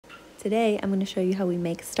Today I'm going to show you how we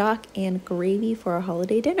make stock and gravy for our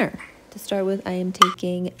holiday dinner. To start with, I am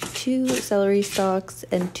taking 2 celery stalks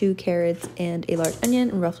and 2 carrots and a large onion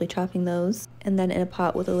and roughly chopping those. And then in a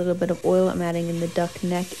pot with a little bit of oil, I'm adding in the duck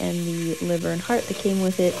neck and the liver and heart that came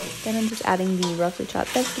with it. Then I'm just adding the roughly chopped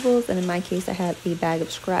vegetables, and in my case I had a bag of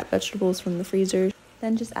scrap vegetables from the freezer.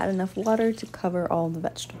 Then just add enough water to cover all the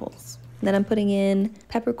vegetables. Then I'm putting in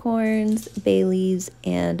peppercorns, bay leaves,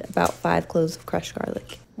 and about 5 cloves of crushed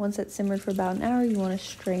garlic. Once it's simmered for about an hour, you want to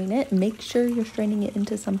strain it. Make sure you're straining it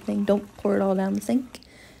into something. Don't pour it all down the sink.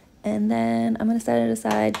 And then I'm going to set it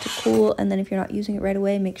aside to cool, and then if you're not using it right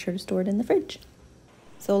away, make sure to store it in the fridge.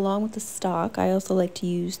 So along with the stock, I also like to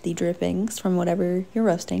use the drippings from whatever you're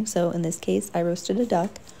roasting. So in this case, I roasted a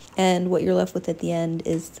duck. And what you're left with at the end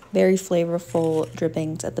is very flavorful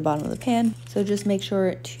drippings at the bottom of the pan. So just make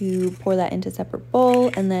sure to pour that into a separate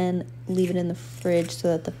bowl and then leave it in the fridge so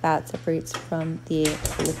that the fat separates from the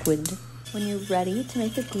liquid. When you're ready to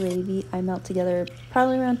make the gravy, I melt together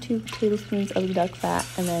probably around 2 tablespoons of the duck fat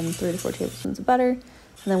and then 3 to 4 tablespoons of butter. And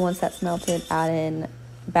then once that's melted, add in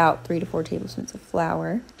about 3 to 4 tablespoons of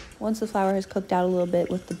flour. Once the flour has cooked out a little bit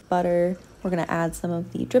with the butter, we're going to add some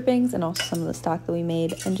of the drippings and also some of the stock that we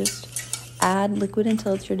made, and just add liquid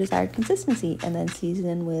until it's your desired consistency, and then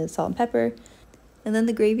season with salt and pepper. And then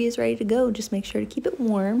the gravy is ready to go. Just make sure to keep it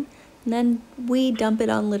warm, and then we dump it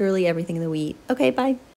on literally everything that we eat. Okay, bye.